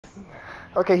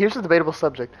Okay, here's a debatable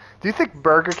subject. Do you think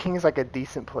Burger King is like a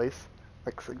decent place?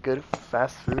 Like it's a good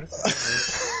fast food?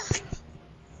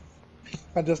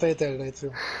 I just ate there today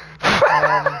too.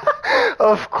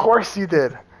 Of course you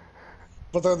did.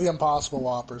 But they're the Impossible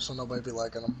Whoppers, so nobody be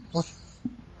liking them.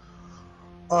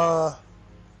 uh,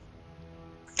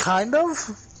 kind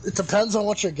of. It depends on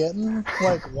what you're getting.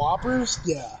 Like Whoppers,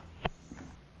 yeah.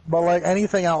 But like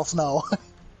anything else, no.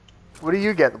 What do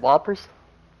you get? Whoppers?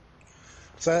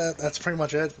 So that's pretty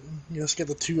much it. You just get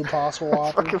the 2 Impossible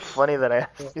It's fucking Whoppers. funny that I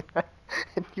asked you that,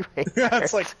 and you ate Yeah, there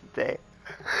it's like today.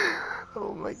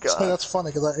 Oh my so god. that's funny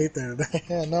because I ate there today.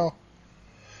 Yeah, no.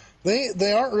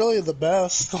 They aren't really the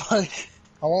best. Like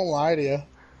I won't lie to you.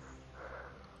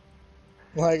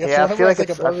 Like if Yeah, whenever I think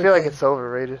of I Burger feel like King, it's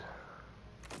overrated.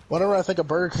 whenever I think of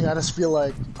Burger King, I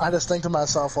just think to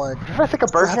myself like, Whenever I think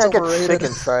of Burger King, that's I get sick overrated.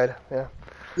 inside. Yeah.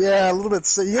 Yeah, a little bit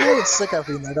sick. You get a little bit sick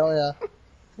after eating that, don't ya?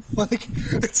 Like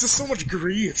it's just so much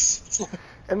grease. It's like,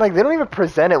 And like they don't even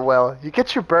present it well. You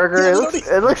get your burger,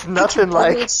 yeah, it looks nothing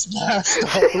like. It's smashed up.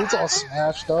 It's all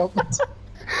smashed up.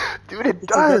 Dude, it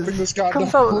It's like that does. thing just got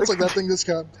Comes done. out, Looks like that thing just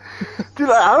got. Dude,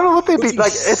 I don't know what they be Looks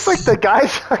like. like- It's like the guy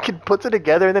fucking puts it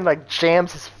together and then like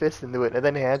jams his fist into it and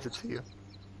then hands it to you.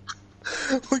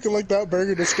 Looking like that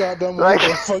burger just got done with Like-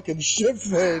 a fucking ship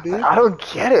there, dude. I don't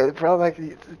get it, bro. Like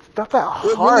it's not that It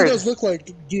really hard. does look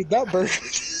like, dude, that burger.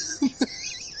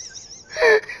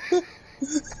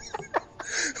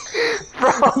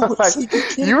 Bro, like,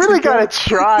 you really gotta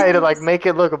try to like make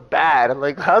it look bad.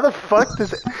 Like, how the fuck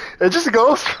does it? It just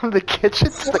goes from the kitchen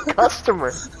to the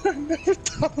customer.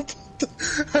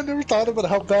 I never thought about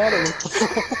how bad it looked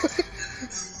before.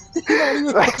 You're not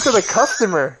even Like to the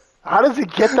customer. How does he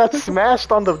get that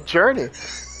smashed on the journey?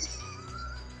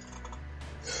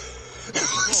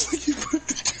 It's like you put it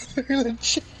together and then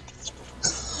shit.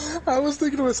 I was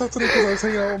thinking to myself today because I was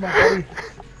hanging out with my buddy.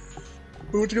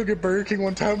 We went to go get Burger King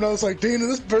one time and I was like, Dana,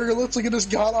 this burger looks like it just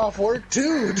got off work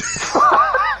too.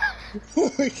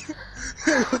 Like,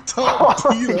 it looked all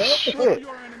beat Holy up. shit.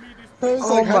 I was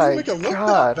Oh like, how do my you make it look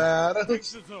God. that bad?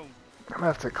 I'm gonna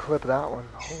have to clip that one.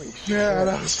 Holy shit. Yeah, and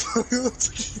I was it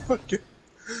looks like you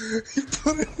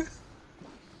put it.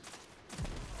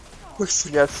 Looks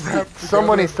like Yes, wrapped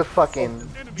someone together needs to fucking.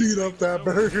 beat up that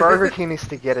burger. Burger King needs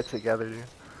to get it together, dude.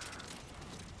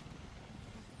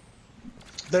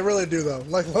 They really do though.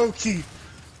 Like low key.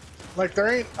 Like there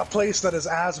ain't a place that is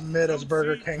as mid as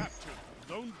Burger King.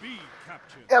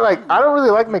 Yeah, like, I don't really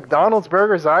like McDonald's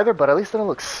burgers either, but at least they don't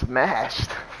look smashed.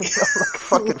 They don't look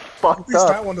fucking At fucked least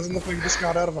that up. one doesn't look like it just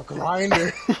got out of a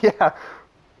grinder. Yeah.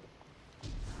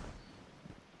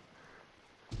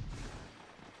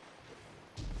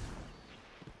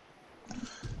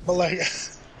 But like,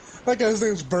 that guy's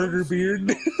name's Burger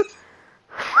Beard.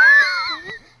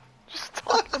 Just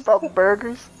talking about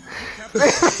burgers.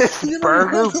 This You know,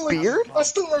 burger like, beard? I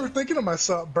still remember thinking to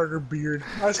myself, Burger Beard.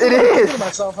 I still It remember is. thinking to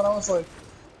myself, and I was like,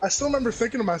 I still remember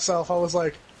thinking to myself, I was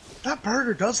like, that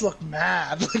burger does look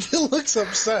mad. Like, it looks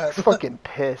upset. Fucking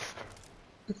pissed.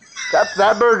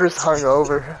 That burger's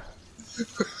hungover.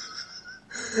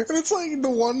 And it's like the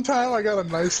one time I got a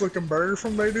nice looking burger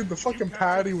from there, dude, the fucking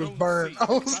patty was burnt. I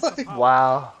was like,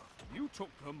 Wow. You took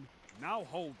them, now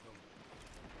hold them.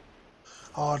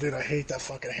 oh, dude, I hate that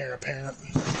fucking hair apparent.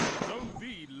 Zone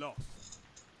B lost.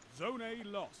 Zone A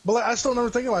lost. But like, I still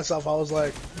remember thinking to myself, I was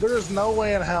like, there's no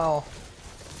way in hell,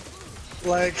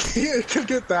 like, it could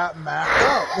get that macked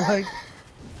up. Like,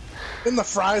 and the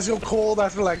fries go cold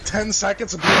after like 10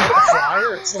 seconds of being in the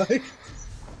fryer. It's like,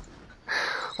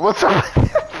 What's up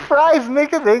with fries,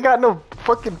 nigga? They ain't got no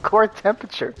fucking core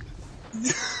temperature.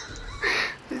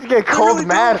 You get cold really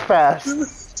mad don't.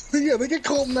 fast. yeah, they get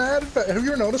cold mad. Have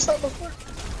you ever noticed that before?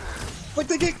 Like,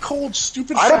 they get cold,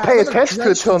 stupid I didn't fast, pay and they're attention to it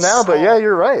drenched till in now, but salt. yeah,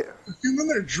 you're right. And then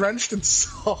they're drenched in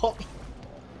salt.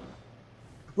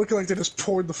 Looking like they just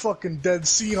poured the fucking Dead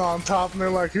Sea on top, and they're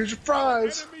like, here's your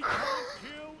fries. Enemy can't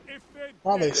kill if they're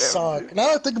Oh, they dead. suck. Now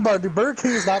that I think about it, dude, Burger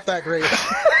King is not that great.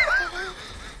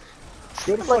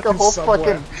 Good It's like a fucking whole Subway.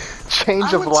 fucking change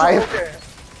I of went life. To, okay,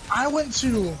 I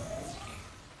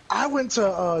went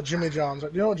to Jimmy John's. Do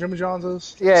you know what Jimmy John's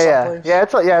is? Yeah, Sub yeah, place?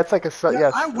 yeah. It's like a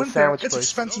I a went there. sandwich It's place.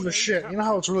 expensive as shit. You know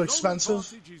how it's really expensive?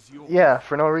 Zone advantage is yours. Yeah,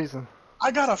 for no reason.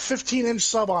 I got a 15-inch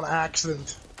sub on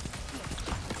accident.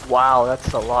 Wow,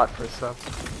 that's a lot for a sub.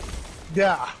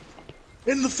 Yeah.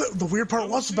 And the weird part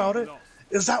was about it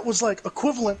is that was like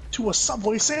equivalent to a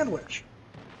Subway sandwich.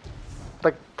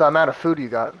 Like the amount of food you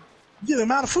got. Yeah, the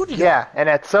amount of food you get. Yeah, and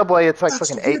at Subway it's like That's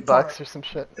fucking the weird $8 part. or some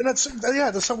shit. And that's,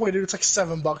 yeah, the Subway, dude, it's like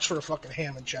 $7 for a fucking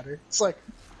ham and cheddar. It's like,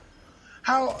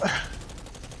 how,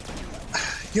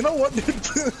 you know what,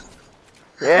 dude?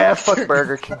 Yeah, fuck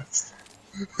Burger King.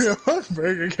 Yeah, fuck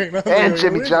Burger King. And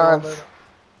Jimmy John's.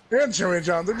 And Jimmy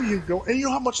John's. There you go. And you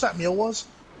know how much that meal was?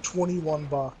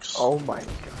 $21. Oh my god.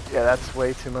 Yeah, that's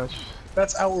way too much.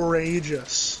 That's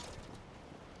outrageous.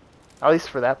 At least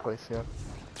for that place, yeah.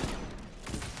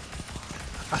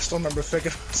 I still remember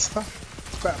thinking,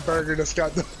 that burger just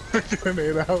got delivered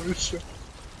in 8 hours.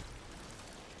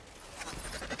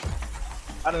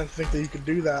 I didn't think that you could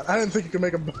do that. I didn't think you could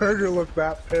make a burger look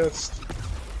that pissed.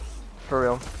 For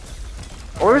real.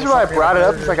 The only reason why I brought it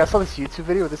up is like I saw this YouTube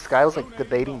video where this guy was like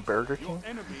debating Burger King.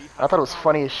 I thought it was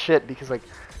funny as shit because like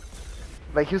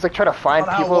he was like trying to find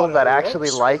people that actually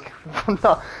like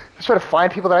no, he was trying to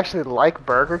find people that actually like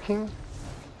Burger King.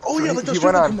 Oh So yeah, he- like those he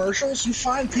went stupid on- commercials. You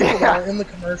find people that are in the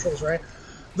commercials, right?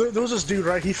 There was this dude,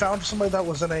 right? He found somebody that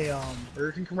was in a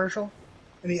Burger King commercial,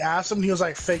 and he asked him. And he was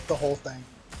like, "Fake the whole thing."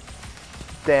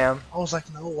 Damn. I was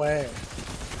like, "No way."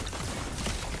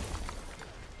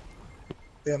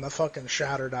 Damn, that fucking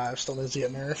shatter dive still needs to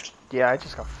get nerfed. Yeah, I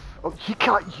just got. Oh, he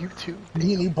got you too.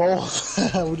 Me and you both.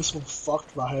 We just got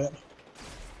fucked by it.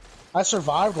 I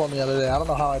survived one the other day. I don't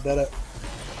know how I did it.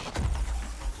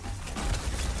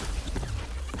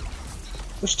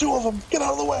 There's 2 of them. Get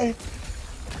out of the way.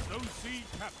 Zone C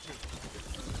captured.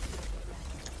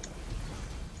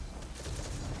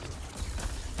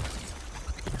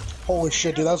 Holy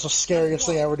shit, dude. That was the scariest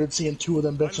thing I ever did, seeing 2 of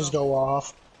them bitches go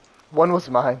off. One was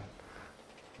mine.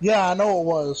 Yeah, I know it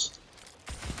was.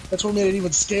 That's what made it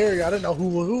even scarier. I didn't know who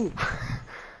was who.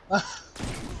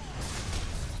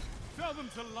 Tell them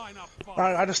to line up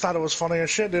fire. I just thought it was funny as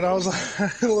shit, dude. I was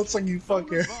like, it looks like you Zone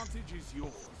fucking. advantage is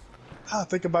yours.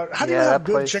 Think about it. How do you Yeah, have that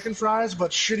good place- chicken fries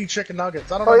but shitty chicken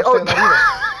nuggets? I don't Oh, understand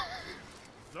that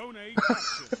Zone A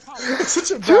captured. either. It's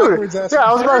such a Dude, backwards ass. yeah,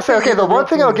 I was about to say, okay, the one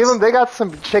thing I'll give them. them, they got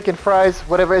some chicken fries,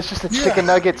 whatever, it's just a Yeah. chicken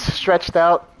nugget stretched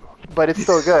out, but it's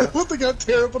still good. What, they got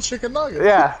terrible chicken nuggets?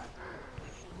 Yeah.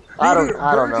 I don't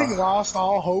Burger King know. lost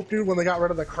all hope, dude, when they got rid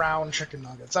of the Crown chicken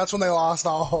nuggets. That's when they lost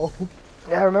all hope.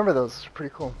 Yeah, I remember those. Those were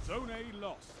pretty cool. Zone A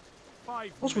lost.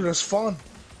 5 Those were just fun.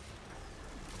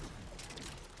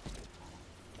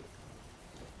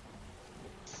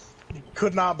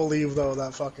 Could not believe though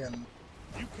that fucking.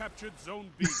 You captured Zone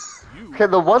B. You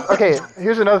Okay, okay,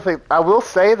 here's another thing. I will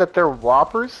say that their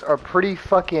Whoppers are pretty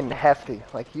fucking hefty.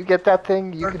 Like, you get that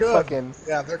thing, you They're can good. fucking...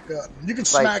 Yeah, they're good. You can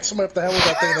smack somebody up the head with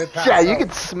that thing and they'd pass Yeah, you out.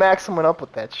 can smack someone up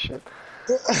with that shit.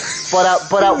 But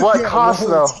at what Yeah, cost,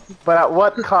 well, though? But at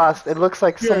what cost? It looks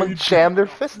like Yeah, someone you- jammed their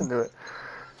fist into it.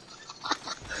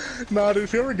 Nah, dude,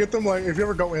 if you ever get them, like, if you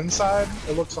ever go inside,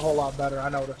 it looks a whole lot better, I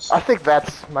noticed. I think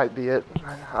that's might be it.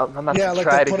 I'm not Yeah, gonna like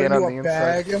try they it put it again on into the a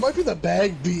inside. bag. It might be the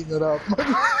bag beating it up.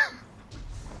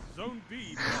 Zone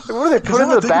B. What do they put now it in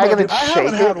I the think bag about and then it, I shake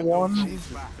haven't had it? one.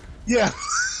 Yeah,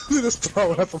 they just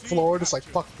throw it at the floor, just like,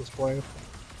 fuck this place.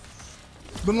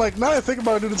 Then, like, now that I think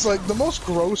about it, dude, it's like the most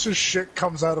grossest shit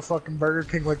comes out of fucking Burger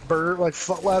King, like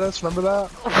foot lettuce. Remember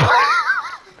that?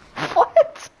 What?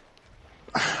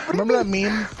 Remember that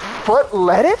meme? Foot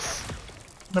lettuce?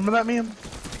 Remember that meme?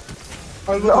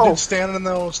 I was No. dude standing in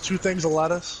those 2 things of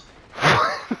lettuce.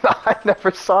 No, I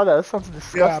never saw that. That sounds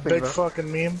disgusting. Yeah, big though. fucking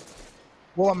meme.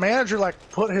 Well, a manager like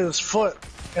put his foot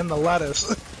in the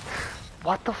lettuce.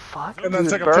 What the fuck? And then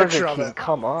Dude, take a Burger picture of King, it.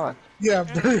 come on. Yeah,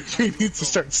 Burger King needs to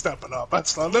start stepping up.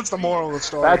 That's the moral of the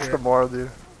story. That's here. the moral, dude.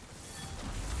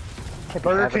 Can't be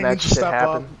Burger having King that needs to shit step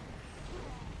happen. up.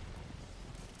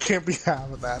 Can't be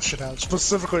having that shit happen.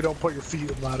 Specifically, don't put your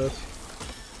feet in lettuce.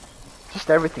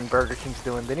 Just everything Burger King's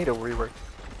doing, they need to rework.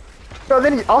 No,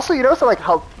 then also you notice like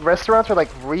how restaurants are like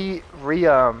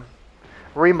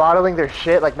remodeling their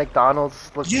shit. Like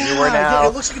McDonald's looks Yeah, newer yeah, now.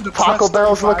 it looks like a depressed Taco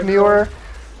Bell's look 35-year-old. newer.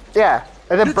 Yeah,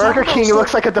 and then Dude, Burger Taco King Bell's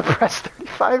looks like a depressed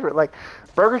 35. Like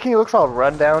Burger King looks all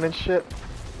run down and shit.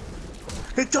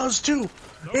 It does too.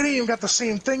 It ain't even got the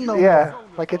same thing though. Yeah,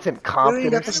 like it's in It ain't Compton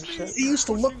even or got the. some shit. It used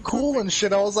to look cool and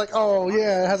shit. I was like, oh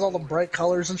yeah, it has all the bright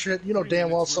colors and shit. You know damn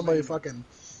well somebody fucking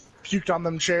puked on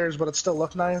them chairs, but it still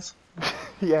looked nice.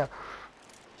 Yeah.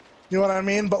 You know what I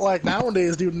mean? But like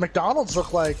nowadays, dude, McDonald's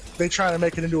look like they trying to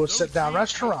make it into a sit-down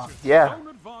restaurant. Yeah. Zone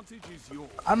advantage is yours.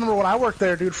 I remember when I worked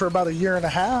there, dude, for about a year and a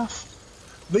half.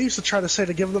 They used to try to say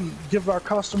to give our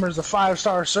customers a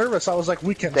 5-star service. I was like,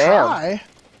 we can Damn. try.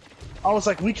 I was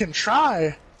like, we can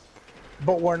try,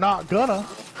 but we're not gonna.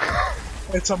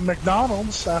 It's a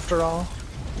McDonald's after all.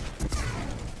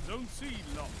 Zone C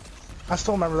lost. I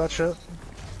still remember that shit.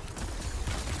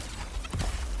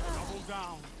 Double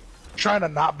down. Trying to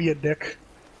not be a dick.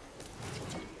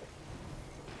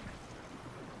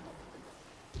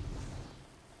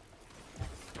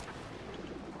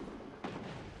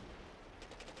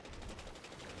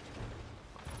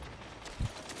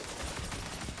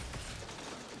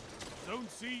 Zone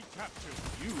C captured.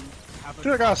 You have a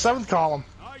Dude, I got a 7th column.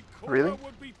 Really?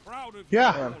 Would be proud of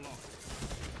Yeah. you, Warlock.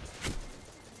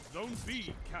 Zone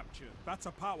B captured. That's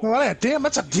a power. No, that ain't a damn.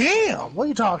 That's a damn. What are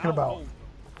you talking Now about? hold them.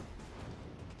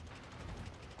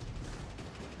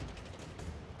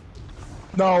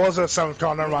 No, it wasn't a 7th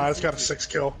column. Never mind. I just got a 6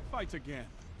 kill. Fight again.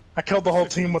 I killed the whole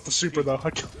team with the super though.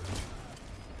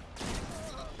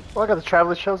 Well, I got the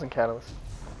Traveler's Chosen Catalyst.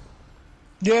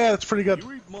 Yeah, that's pretty good.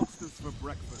 You eat monsters for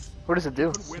breakfast. What does it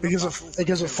do? It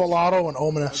gives it full auto and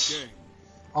ominous. Again.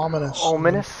 Ominous.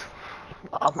 Ominous?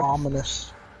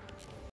 Ominous.